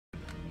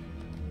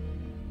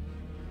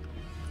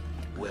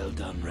Well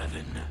done,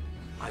 Revan.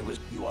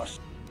 You are...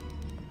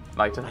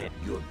 Lighter.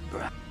 Your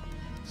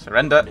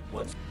Surrender.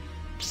 Once...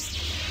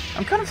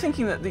 I'm kind of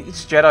thinking that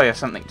these Jedi have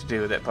something to do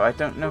with it, but I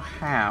don't know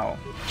how.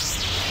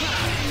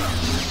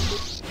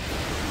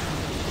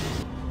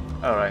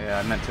 Alright, yeah,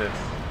 I meant to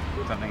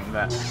do something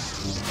like that.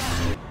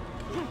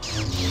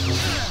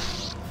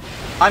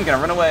 I'm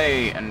gonna run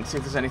away and see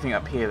if there's anything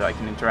up here that I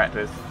can interact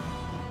with.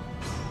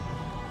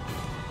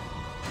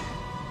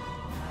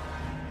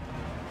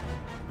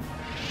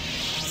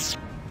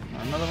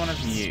 Another one of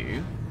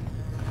you.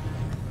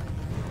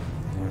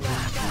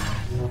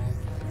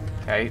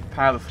 Okay,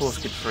 power of the Force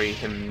could free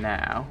him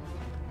now.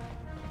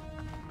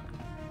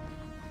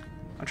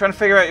 I'm trying to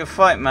figure out your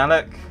fight,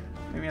 Malak.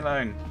 Leave me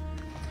alone.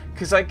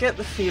 Because I get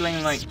the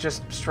feeling like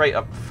just straight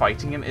up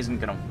fighting him isn't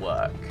going to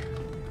work.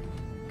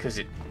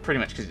 Pretty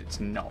much because it's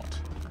not.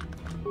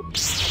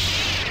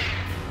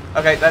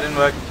 Okay, that didn't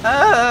work.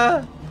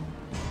 Ah!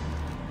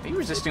 Are you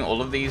resisting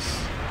all of these?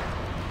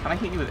 Can I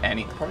hit you with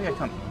any? Probably I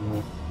can't.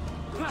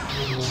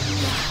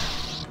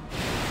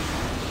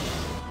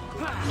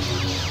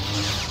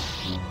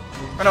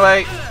 Run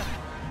away!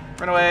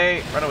 Run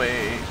away! Run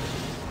away!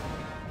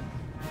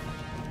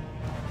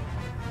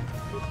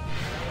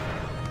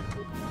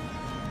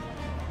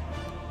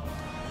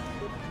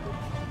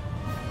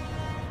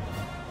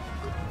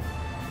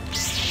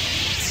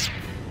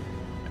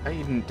 I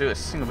didn't do a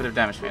single bit of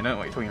damage to me. I don't know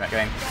what you're talking about,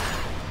 game.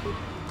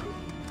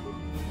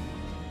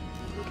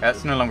 Okay,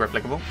 that's no longer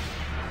applicable.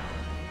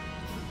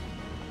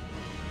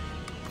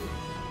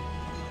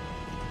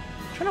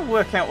 I'm trying to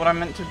work out what I'm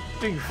meant to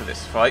do for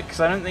this fight, because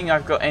I don't think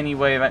I've got any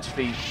way of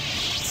actually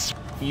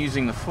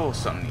using the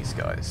Force on these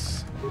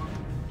guys.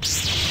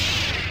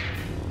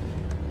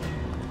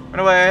 Run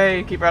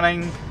away! Keep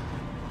running!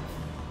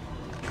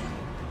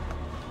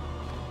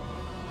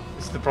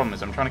 This is the problem,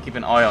 is I'm trying to keep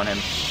an eye on him.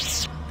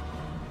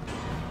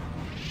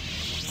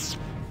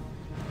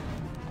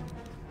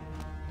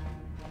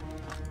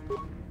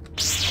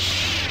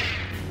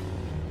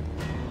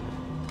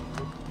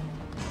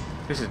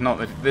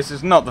 This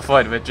is not the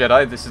fight of a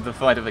Jedi. This is the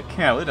fight of a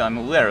coward. I'm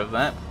aware of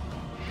that.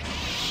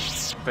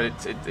 But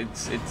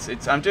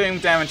it's I'm doing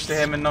damage to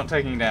him and not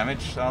taking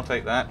damage. So I'll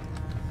take that.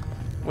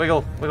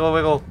 Wiggle, wiggle,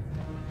 wiggle.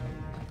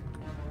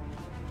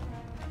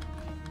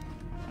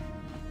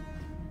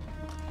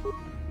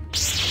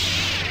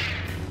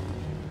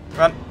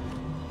 Run,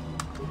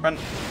 run.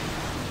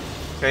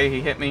 Okay,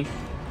 he hit me.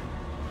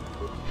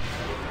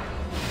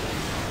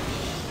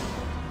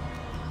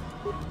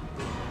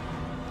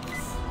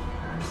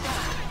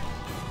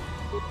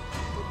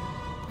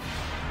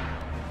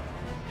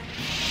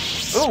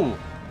 Ooh!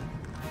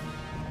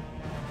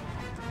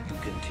 You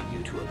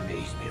continue to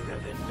amaze me,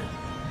 Revan.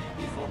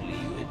 If only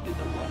you had been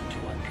the one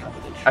to uncover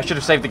the truth. I should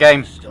have saved the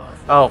game.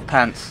 Oh,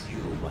 pants.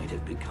 You might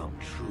have become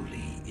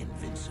truly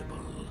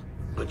invincible.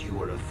 But you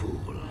were a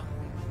fool.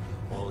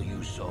 All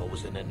you saw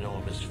was an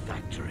enormous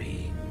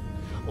factory.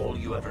 All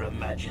you ever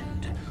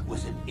imagined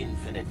was an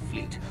infinite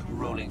fleet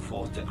rolling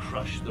forth to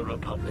crush the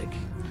Republic.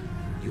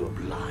 You're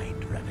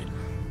blind, Revan.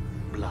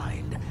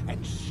 Blind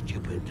and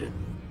stupid.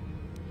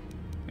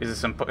 Is this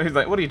some...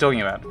 Like, what are you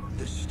talking about?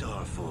 The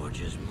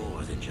Starforge is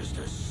more than just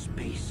a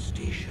space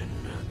station.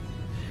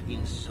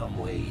 In some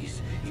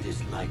ways, it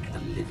is like a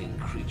living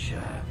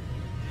creature.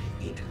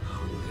 It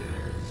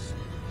hungers,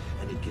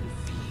 and it can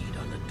feed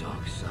on the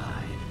dark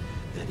side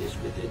that is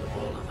within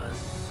all of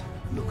us.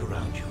 Look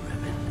around you,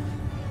 Revan.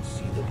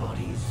 See the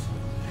bodies?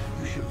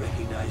 You should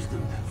recognize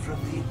them from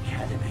the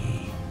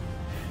Academy.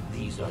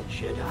 These are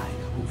Jedi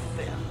who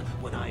fell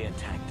when I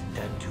attacked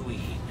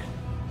Dantooine.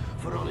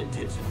 For all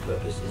intents and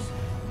purposes,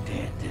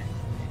 dead,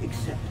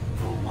 except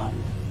for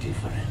one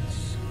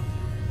difference.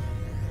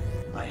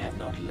 I have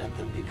not let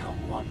them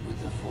become one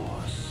with the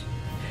Force.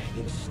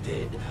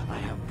 Instead, I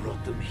have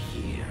brought them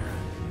here.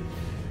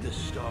 The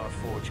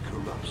Starforge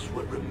corrupts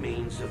what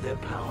remains of their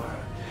power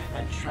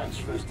and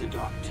transfers the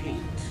dark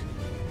taint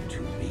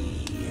to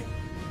me.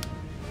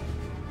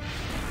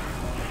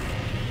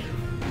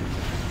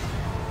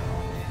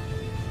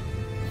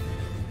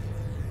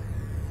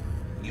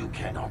 You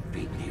cannot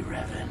beat me,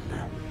 Revan.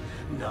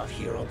 Not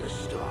here on the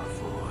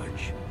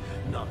Starforge.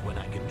 Not when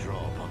I can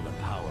draw upon the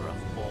power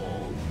of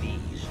all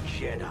these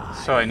Jedi.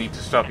 So I need to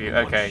stop you,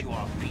 okay. Once you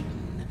are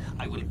beaten,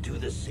 I will do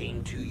the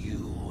same to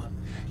you.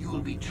 You will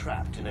be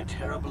trapped in a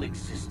terrible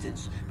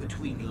existence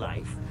between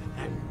life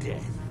and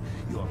death.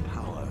 Your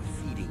power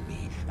feeding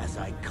me as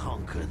I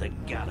conquer the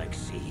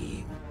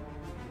galaxy.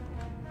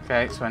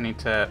 Okay, so I need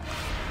to...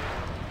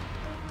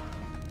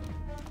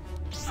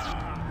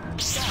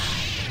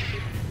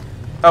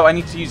 Oh, I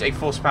need to use a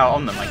Force power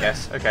on them, I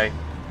guess. Okay.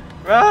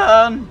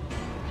 Run!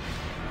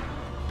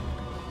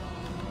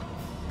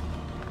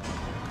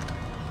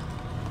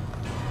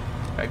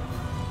 Okay.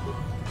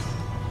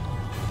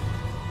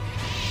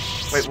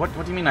 Wait,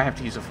 what do you mean I have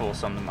to use a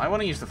Force on them? I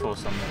want to use the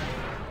Force on them.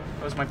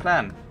 That was my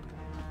plan.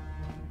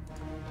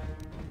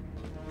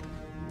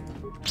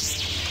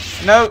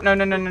 No, no,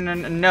 no, no, no,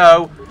 no,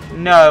 no,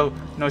 no,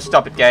 no,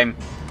 stop it, game.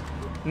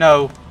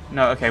 No,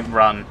 no, okay,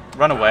 run.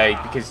 Run away,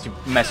 because you're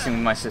messing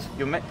with my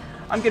system.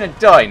 I'm gonna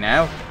die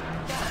now.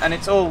 And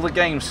it's all the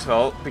game's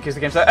fault, because the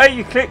game's like, hey,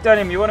 you clicked on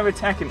him, you want to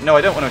attack him. No,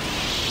 I don't want to.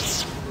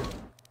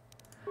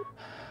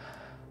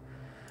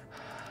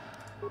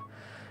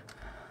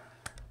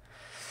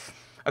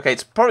 Okay,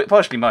 it's probably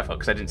partially my fault,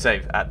 because I didn't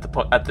save at the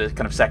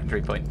kind of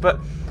secondary point.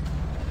 But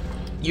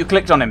you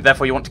clicked on him,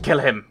 therefore you want to kill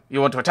him. You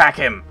want to attack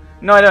him.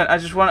 No, I don't. I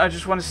just want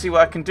to see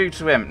what I can do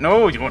to him.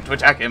 No, you want to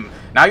attack him.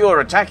 Now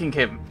you're attacking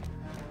him.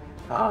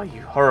 Ah,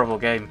 you horrible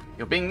game.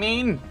 You're being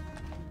mean.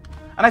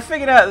 And I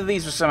figured out that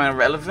these were somehow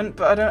relevant,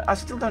 but I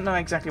still don't know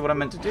exactly what I'm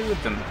meant to do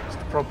with them. That's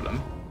the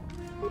problem.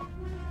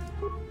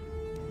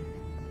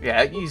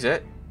 Yeah, use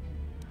it.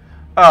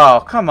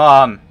 Oh, come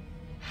on.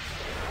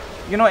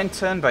 You're not in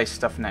turn-based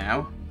stuff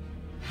now.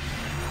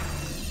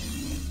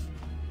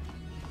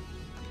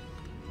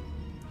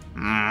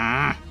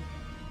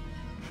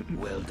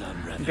 Well done,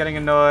 Revan. I'm getting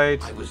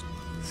annoyed.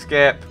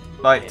 Skip.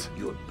 Light.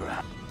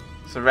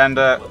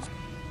 Surrender.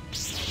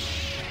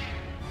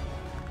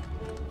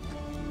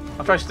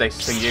 I'll try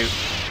statusing you.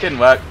 Didn't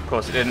work. Of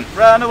course it didn't.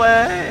 Run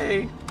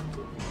away!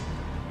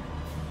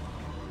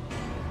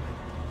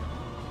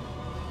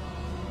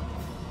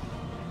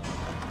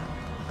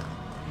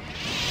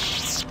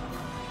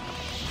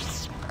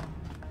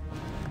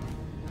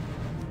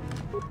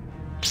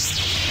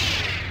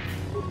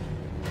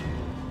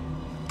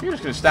 You're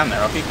just going to stand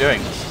there. I'll keep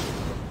doing this.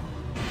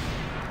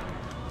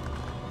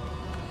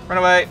 Run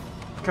away.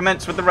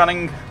 Commence with the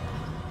running.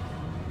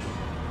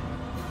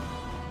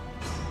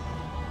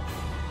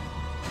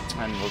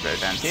 And we'll go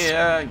down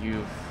here.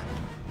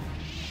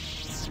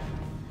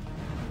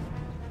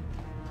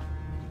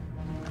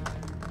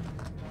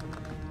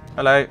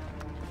 Hello.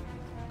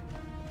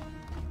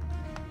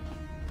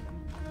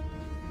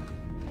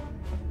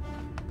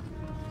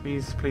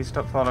 Please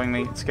stop following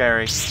me. It's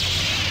scary.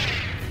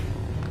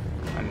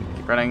 And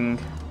keep running.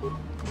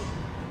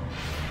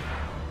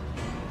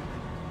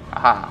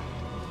 Aha.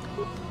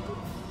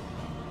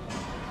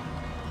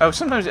 Oh,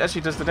 sometimes it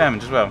actually does the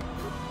damage as well.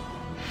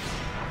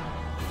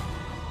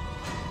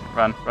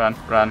 Run, run,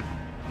 run.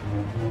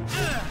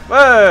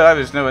 Whoa! I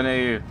was nowhere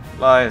near you.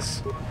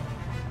 Lies.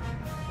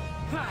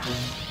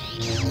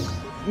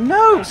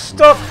 No!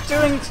 Stop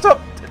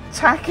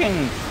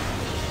attacking!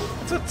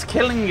 That's what's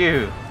killing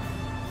you.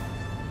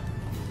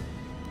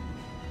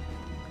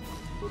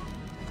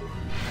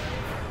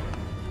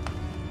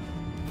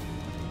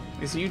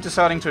 Is you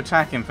deciding to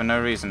attack him for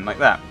no reason, like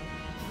that?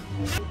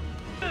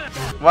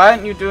 Why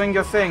aren't you doing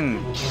your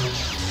thing?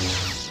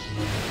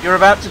 You're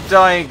about to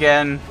die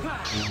again.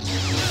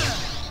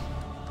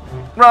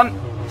 Run!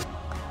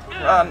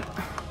 Run!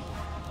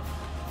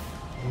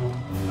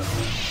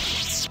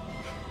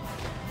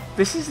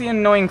 This is the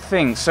annoying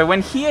thing. So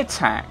when he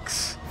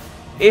attacks,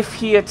 if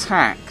he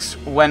attacks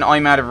when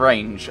I'm out of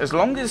range, as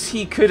long as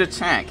he could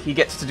attack, he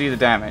gets to do the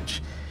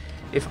damage.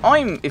 If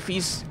I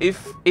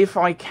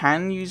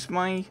can use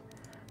my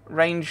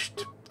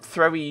ranged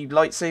throwy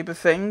lightsaber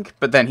thing,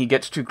 but then he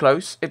gets too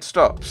close, it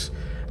stops.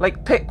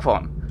 Like, pick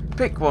one.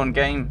 Pick one,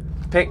 game.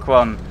 Pick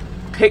one.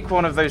 Pick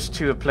one of those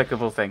two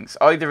applicable things.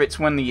 Either it's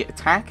when the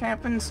attack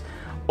happens,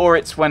 or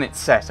it's when it's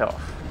set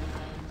off.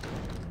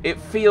 It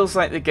feels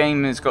like the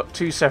game has got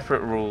two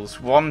separate rules.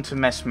 One to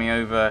mess me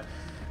over,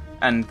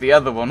 and the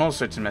other one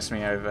also to mess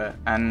me over.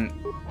 And...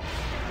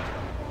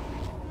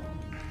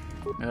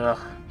 ugh.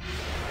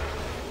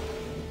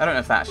 I don't know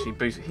if that actually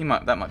boosts... that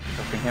might be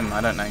buffing him, I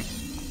don't know.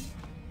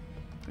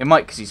 It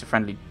might, because he's a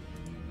friendly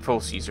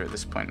Force user at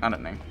this point, I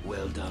don't know.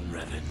 Well done,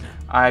 Revan.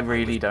 I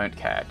really don't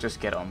care, just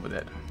get on with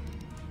it.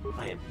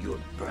 I am your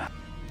brat.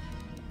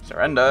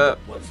 Surrender!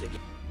 Once again.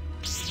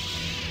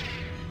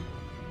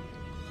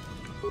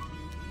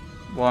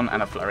 One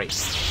and a flurry.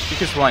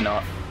 Because why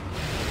not?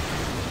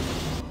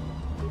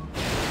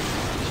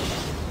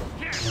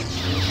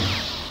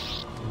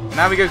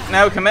 Now we go.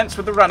 Now commence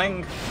with the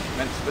running.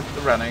 Commence with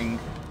the running.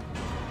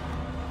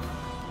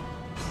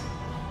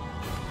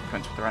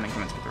 Commence with the running.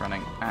 Commence with the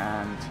running.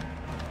 And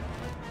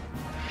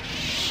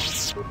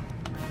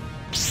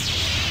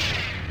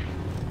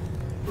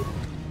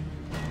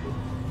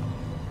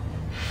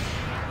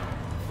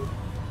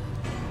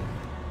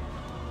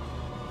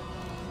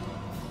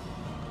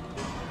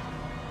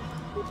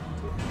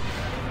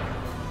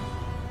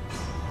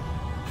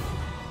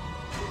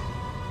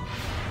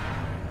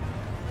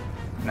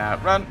now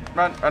run,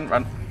 run, run,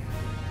 run.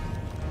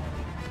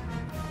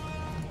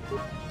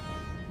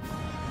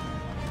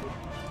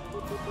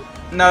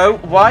 No,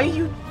 why are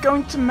you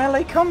going to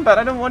melee combat?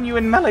 I don't want you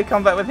in melee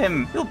combat with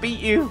him. He'll beat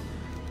you.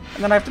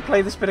 And then I have to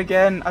play this bit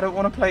again. I don't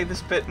want to play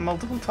this bit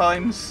multiple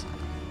times.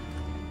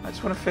 I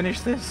just want to finish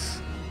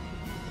this.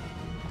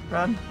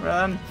 Run,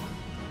 run.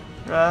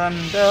 Run,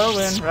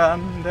 Delwyn,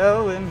 run,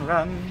 Delwyn,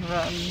 run,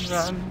 run,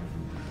 run.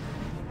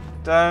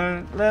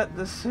 Don't let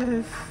the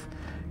Sith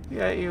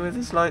get you with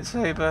his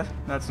lightsaber.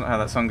 That's not how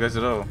that song goes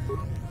at all.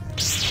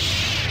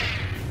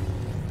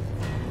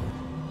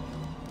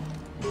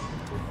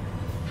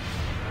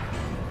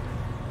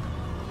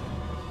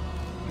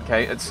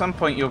 Okay, at some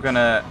point you're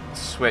gonna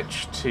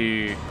switch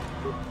to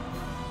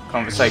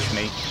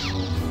conversation-y.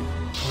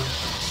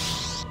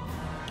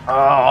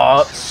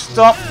 Oh,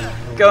 stop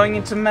going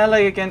into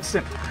melee against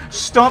him.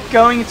 Stop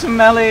going into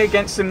melee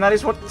against him. That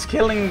is what's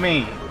killing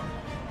me.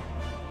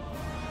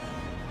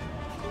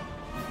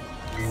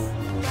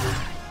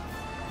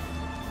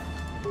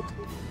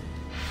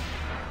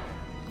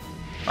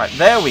 Right,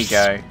 there we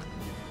go.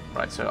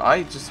 Right, so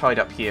I just hide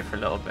up here for a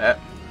little bit.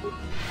 You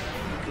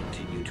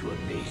continue to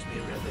amaze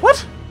me, Revan.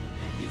 What?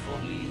 If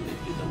only you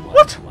had been the one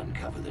What? to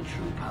uncover the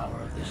true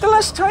power of this. The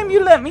last time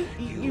you let me,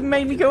 you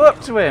made me go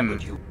up to him.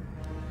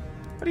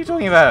 What are you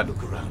talking about?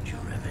 Look around you,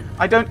 Revan.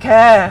 I don't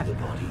care.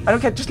 I don't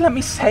care. Just let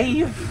me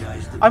save.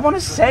 I want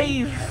to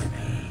save.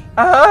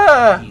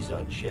 Ah! These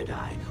are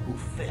Jedi who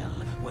fell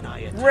when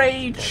I attacked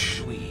Rage.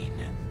 that queen.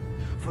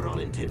 For all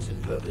intents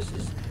and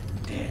purposes,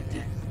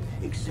 dead.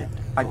 Except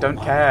I for don't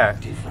one care.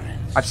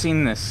 difference. I've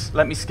seen this.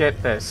 Let me skip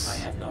I this.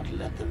 have not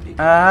let them become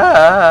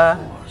Ah!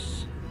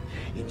 force.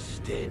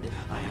 Instead,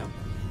 I have.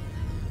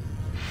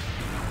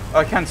 Oh,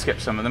 I can skip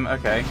some of them.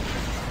 Okay.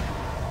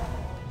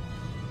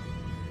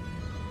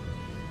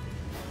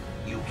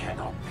 You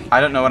cannot be. I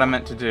don't know what I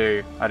meant to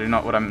do. I do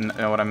not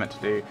know what I meant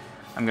to do.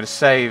 I'm going to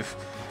save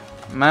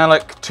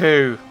Malak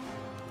 2.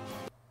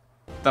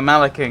 The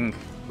Malaking.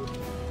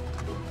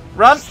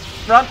 Run!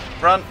 Run!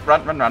 Run!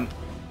 Run! Run! Run!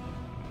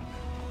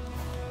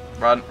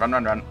 Run! Run!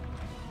 Run! Run!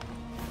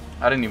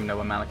 I don't even know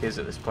where Malak is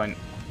at this point.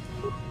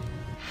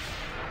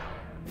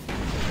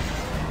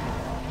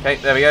 Okay,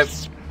 there we go.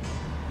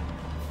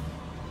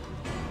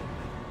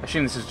 I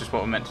assume this is just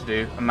what we're meant to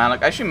do. And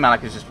Malak, I assume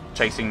Malak is just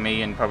chasing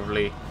me and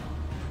probably...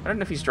 I don't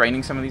know if he's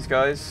draining some of these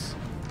guys.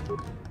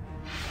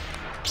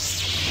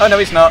 Oh, no,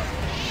 he's not.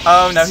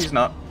 Oh, no, he's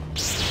not.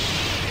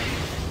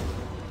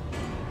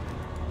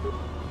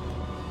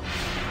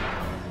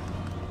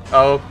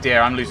 Oh,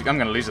 dear, I'm losing. I'm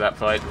going to lose that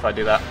fight if I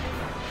do that.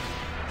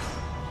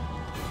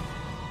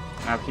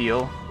 Now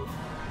heal.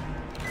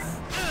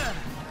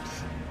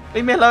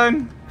 Leave me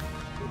alone.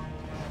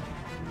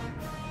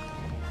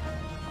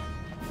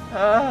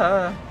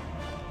 Ah.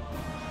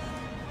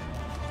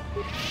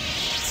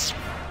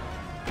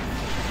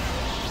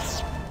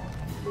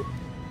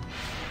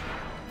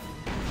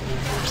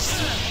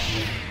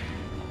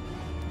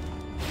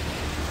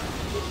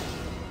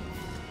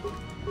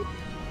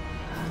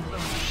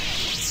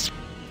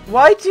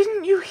 Why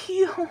didn't you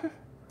heal?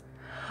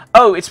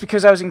 Oh, it's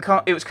because I was in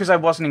it was because I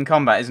wasn't in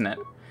combat, isn't it?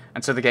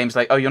 And so the game's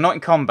like, oh, you're not in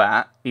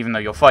combat, even though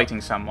you're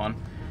fighting someone.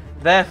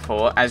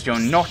 Therefore, as you're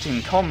not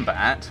in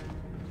combat,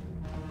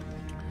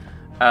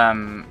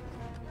 and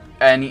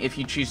if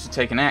you choose to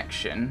take an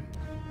action,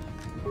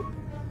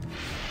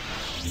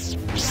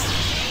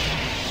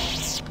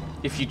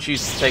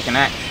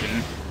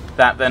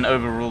 that then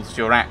overrules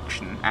your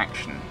action.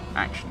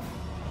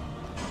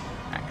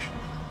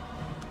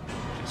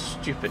 Which is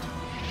stupid.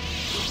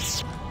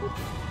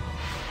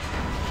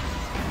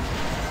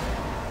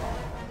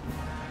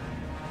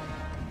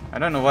 I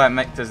don't know why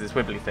it does this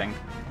wibbly thing.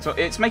 So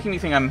it's making me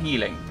think I'm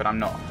healing, but I'm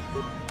not.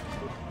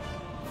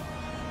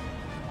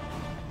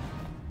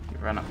 You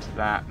run up to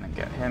that and then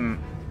get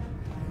him.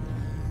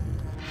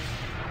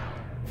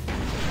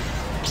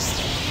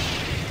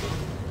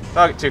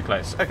 Target too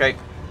close. Okay.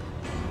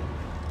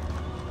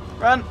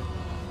 Run!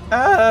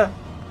 Ah!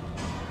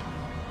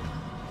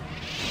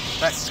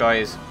 That guy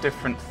is a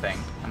different thing,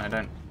 and I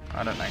don't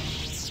know.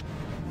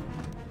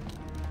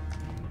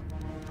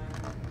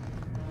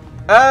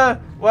 Ah!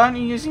 Why aren't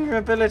you using your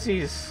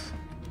abilities?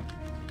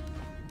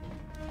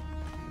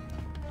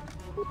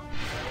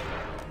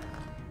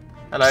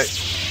 Hello.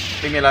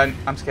 Leave me alone.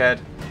 I'm scared.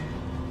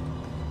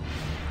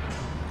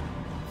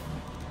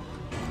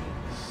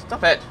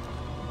 Stop it.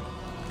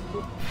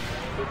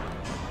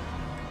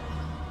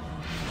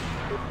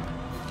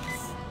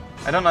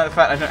 I don't like the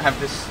fact I don't have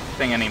this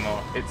thing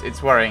anymore.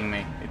 It's worrying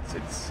me.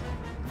 It's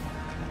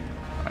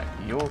right,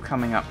 you're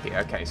coming up here.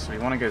 Okay, so we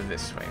want to go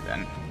this way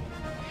then.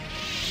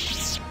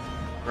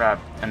 Grab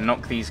and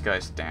knock these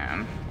guys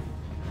down,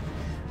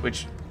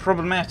 which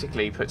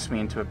problematically puts me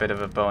into a bit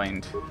of a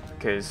bind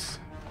because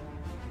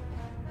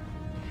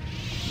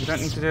you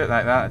don't need to do it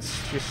like that.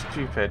 It's just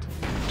stupid.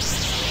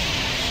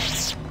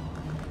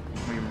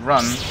 We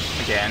run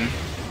again.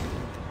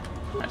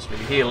 Actually,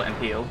 we heal and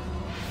heal.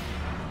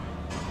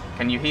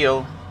 Can you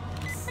heal?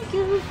 Thank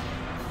you.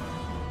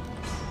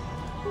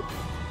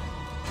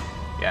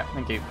 Yeah,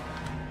 thank you.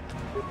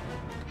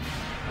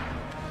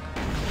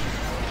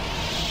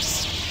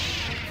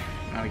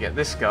 Now we get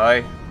this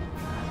guy.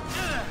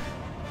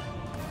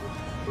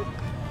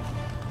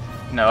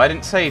 No, I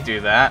didn't say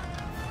do that.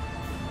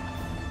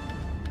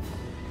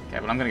 Okay,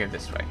 well I'm gonna go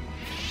this way.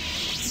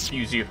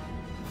 Use you.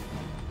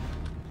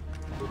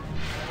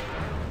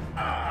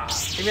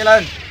 Leave me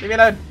alone! Leave me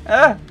alone!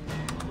 Ah!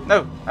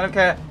 No, I don't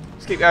care.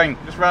 Just keep going.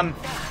 Just run.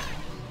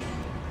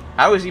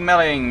 How is he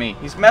meleeing me?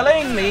 He's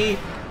meleeing me!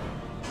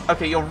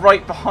 Okay, you're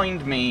right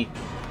behind me.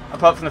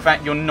 Apart from the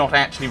fact you're not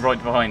actually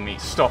right behind me.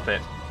 Stop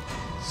it.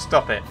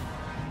 Stop it.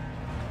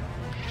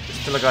 There's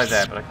still a guy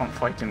there, but I can't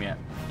fight him yet.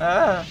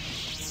 Ah!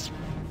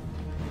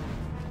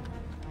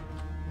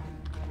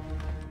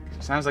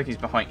 Sounds like he's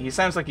behind. He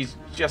sounds like he's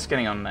just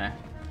getting on there.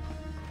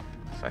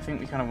 I think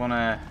we kind of want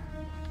to...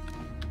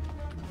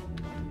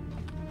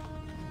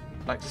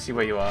 like to see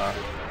where you are.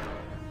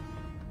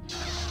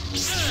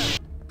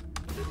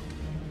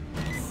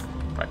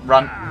 Right,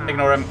 run.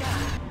 Ignore him.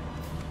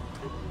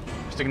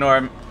 Just ignore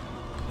him.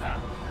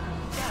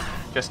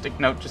 Just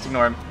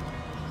ignore him.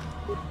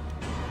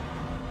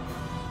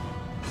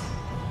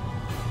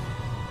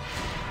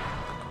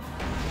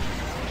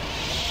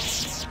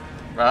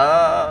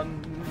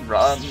 Run!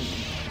 Run!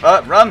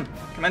 Run!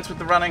 Commence with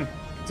the running.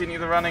 Continue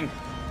the running.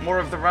 More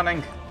of the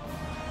running.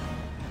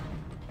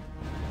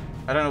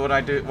 I don't know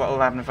what will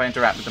happen if I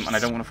interact with them, and I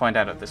don't want to find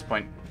out at this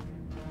point.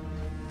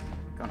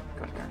 Go on.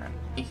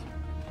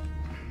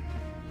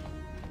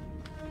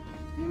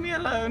 Leave me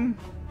alone.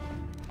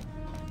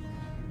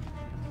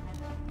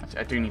 Actually,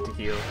 I do need to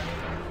heal.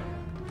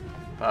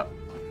 But...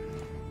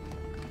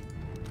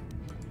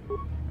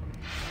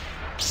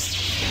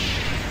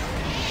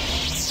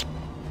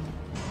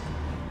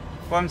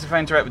 what happens if I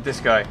interact with this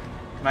guy?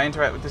 Can I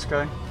interact with this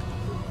guy?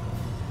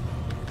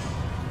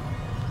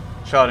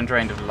 Shard and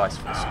drained of the life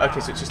force. Okay,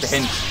 so it's just a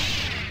hint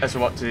as to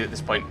what to do at this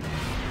point.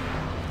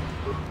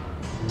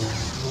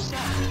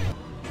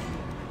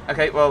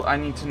 Okay, well, I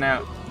need to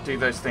now do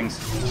those things.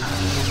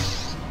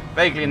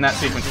 Vaguely in that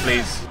sequence,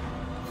 please.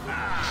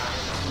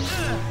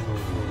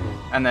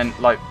 And then,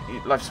 life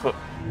support.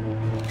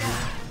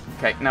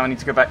 Okay, now I need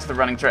to go back to the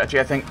running strategy,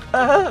 I think.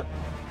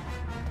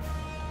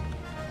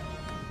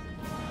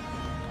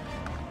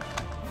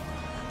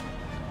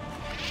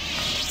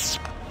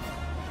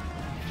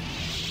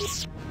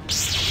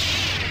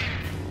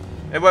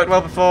 It worked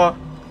well before,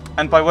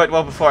 and by worked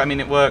well before I mean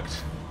it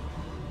worked.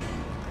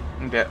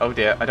 Oh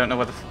dear, I don't know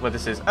where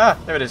this is. Ah,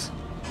 there it is.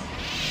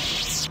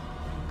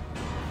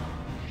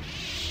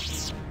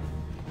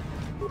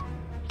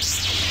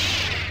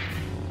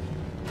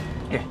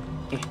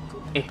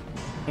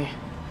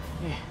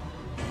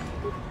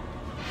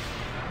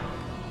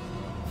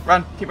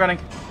 Run, keep running.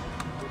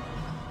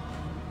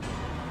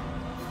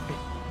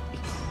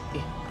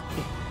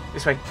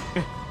 This way.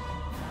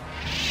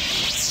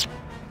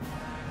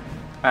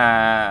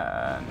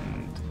 And...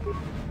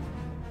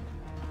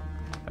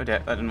 oh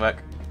dear, that didn't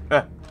work.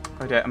 Oh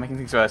dear, I'm making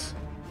things worse.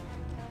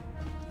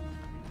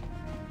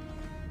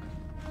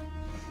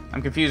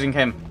 I'm confusing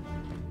him.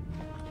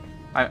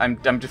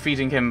 I'm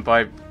defeating him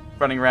by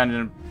running around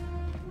in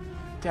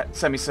a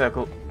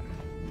semicircle.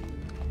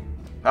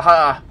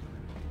 Aha!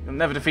 You'll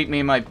never defeat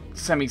me in my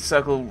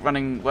semicircle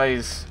running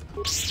ways.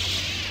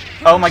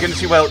 Oh my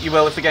goodness, you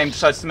will if the game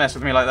decides to mess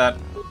with me like that.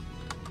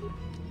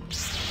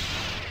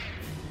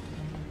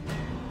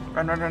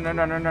 Run.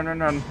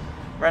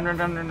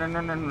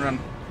 Run.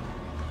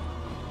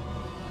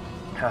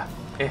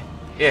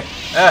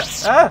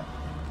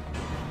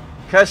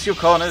 Curse you,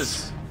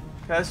 corners.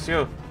 Curse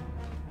you.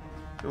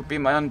 You'll be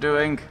my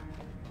undoing.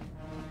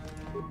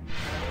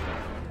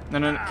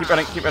 No, keep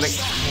running.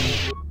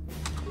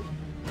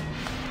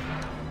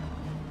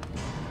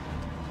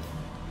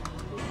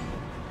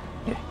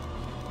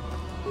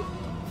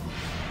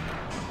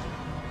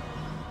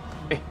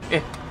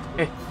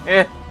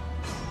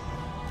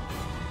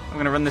 I'm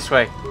gonna run this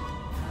way.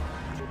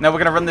 No, we're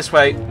gonna run this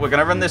way.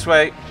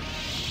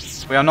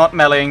 We are not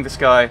meleeing this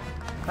guy.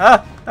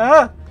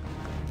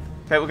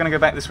 Okay, we're gonna go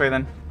back this way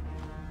then.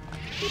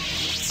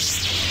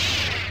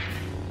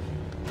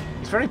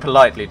 He's very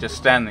politely just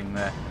standing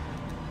there.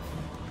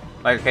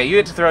 Like, okay, you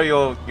get to throw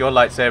your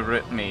lightsaber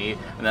at me,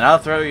 and then I'll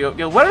throw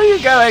your... Where are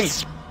you going?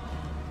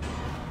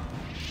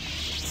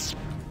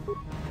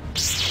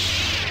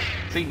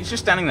 See, he's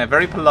just standing there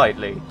very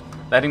politely,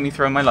 letting me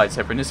throw my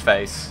lightsaber in his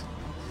face.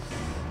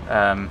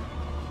 I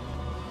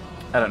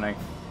don't know.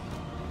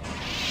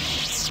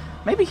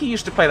 Maybe he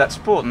used to play that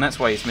sport and that's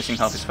why he's missing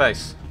half his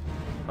face.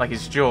 Like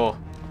his jaw.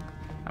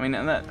 I mean,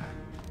 and that...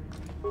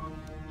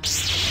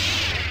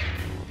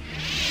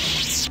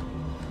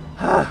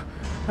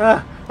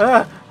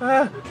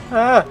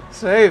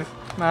 Save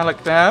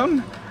Malak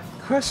down?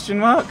 Question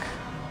mark?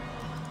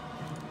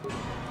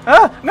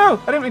 No!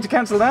 I didn't mean to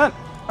cancel that!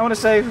 I want to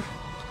save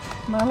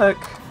Malak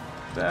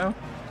down.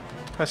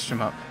 Question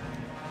mark.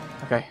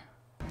 Okay.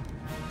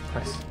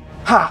 Press.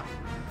 Ha!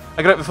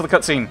 I got it before the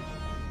cutscene.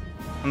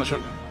 I'm not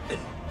sure.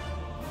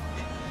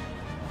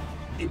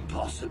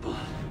 Impossible.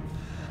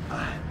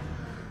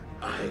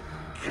 I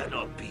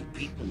cannot be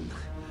beaten.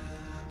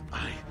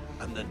 I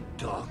am the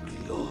Dark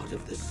Lord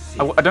of the Sea.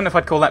 I don't know if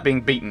I'd call that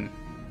being beaten.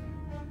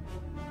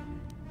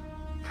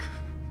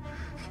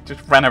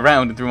 Just ran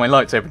around and threw my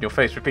lightsaber in your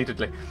face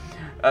repeatedly.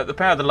 The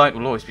power of the light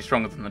will always be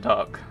stronger than the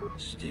dark.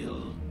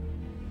 Still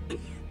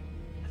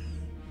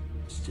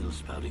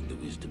spouting the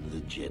wisdom of the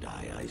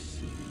Jedi, I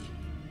see.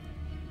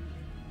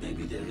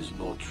 Maybe there is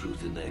more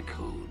truth in their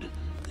code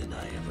than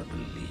I ever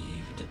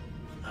believed.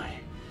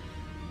 I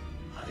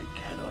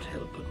cannot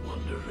help but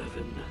wonder,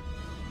 Revan,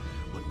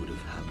 what would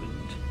have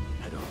happened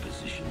had our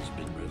positions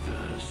been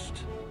reversed?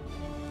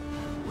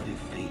 What if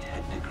fate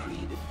had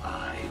decreed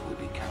I would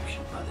be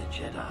captured by the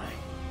Jedi?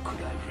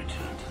 Could I have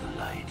returned to the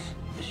light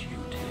as you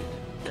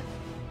did?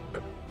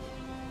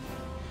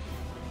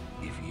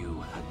 If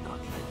you had not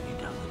led me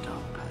down the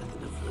dark path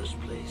in the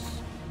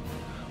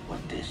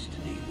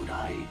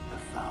I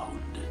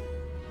found.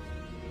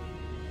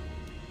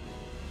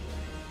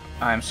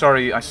 I am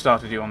sorry I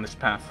started you on this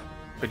path,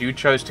 but you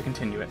chose to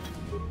continue it.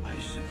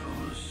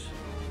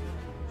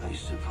 I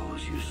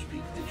suppose you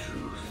speak the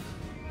truth.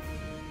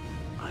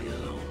 I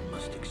alone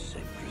must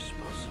accept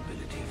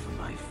responsibility for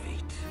my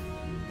fate.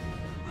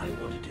 I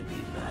wanted to be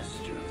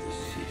master of the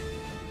Sith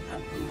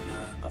and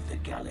ruler of the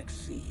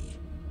galaxy,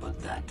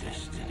 but that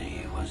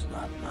destiny was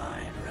not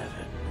mine,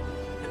 Revan.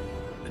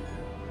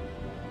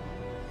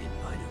 It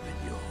might have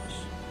been yours,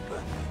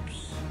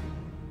 perhaps,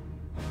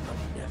 but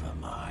never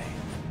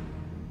mine.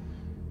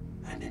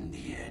 And in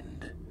the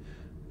end,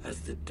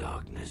 as the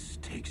darkness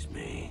takes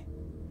me,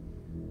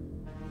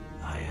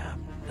 I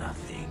am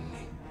nothing.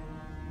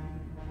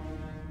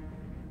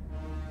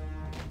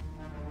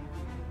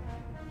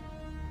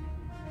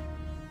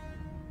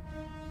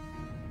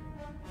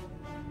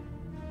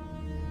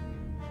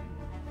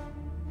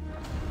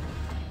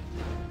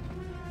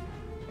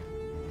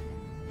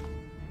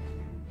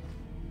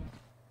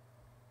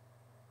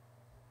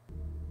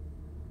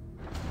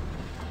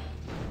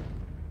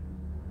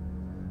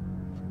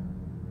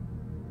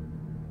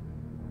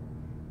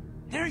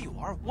 There you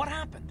are. What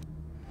happened?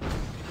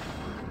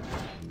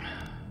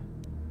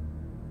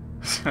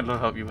 It'll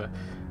help you, but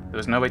there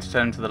was no way to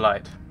turn him to the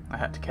light. I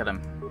had to kill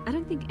him. I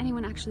don't think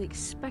anyone actually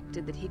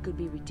expected that he could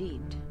be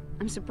redeemed.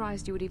 I'm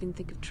surprised you would even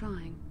think of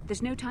trying.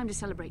 There's no time to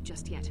celebrate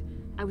just yet.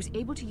 I was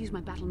able to use my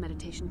battle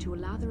meditation to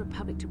allow the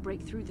Republic to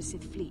break through the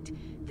Sith fleet.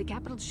 The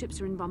capital's ships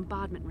are in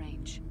bombardment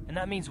range. And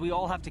that means we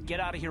all have to get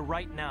out of here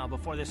right now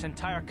before this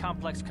entire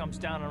complex comes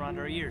down around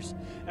our ears.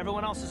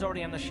 Everyone else is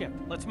already on the ship.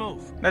 Let's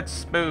move.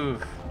 Let's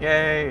move.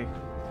 Yay.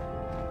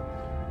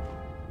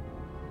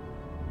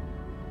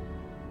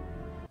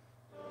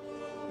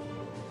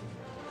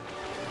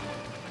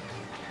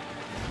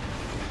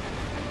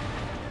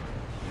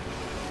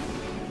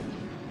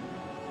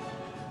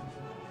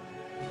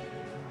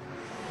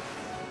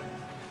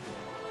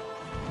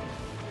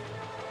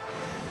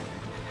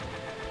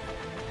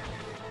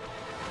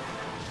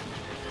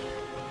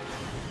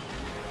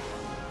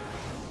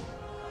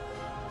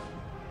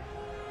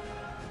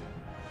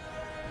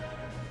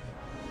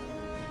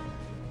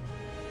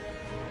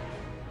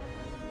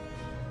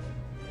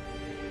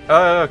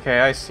 Oh,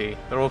 okay, I see.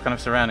 They're all kind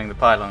of surrounding the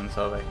pylons,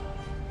 are they?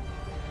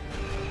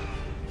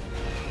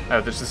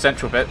 Oh, there's the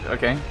central bit.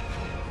 Okay.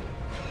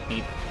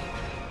 Neat.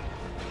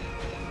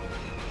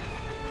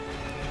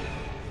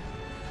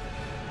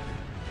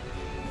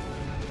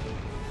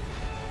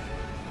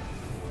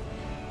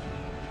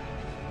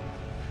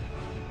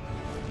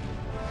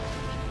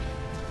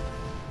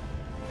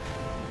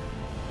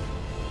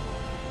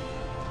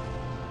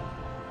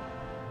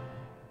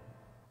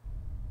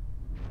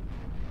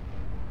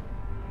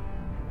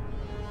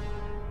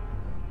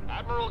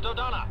 Admiral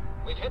Dodonna,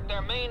 we've hit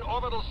their main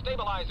orbital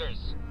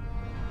stabilizers.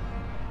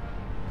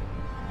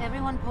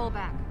 Everyone pull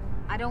back.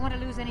 I don't want to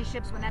lose any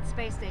ships when that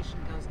space station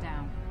goes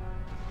down.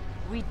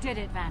 We did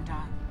it,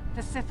 Vandar.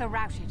 The Sith are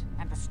routed,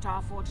 and the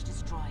Starforge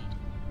destroyed.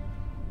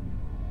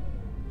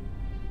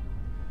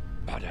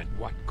 But at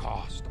what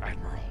cost,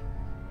 Admiral?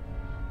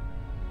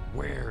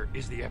 Where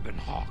is the Ebon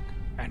Hawk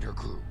and her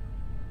crew?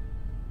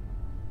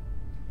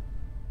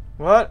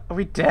 What? Are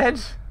we dead?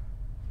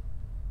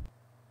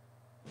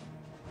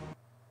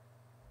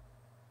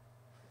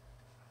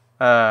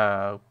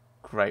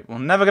 Great. We're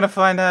never gonna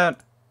find out.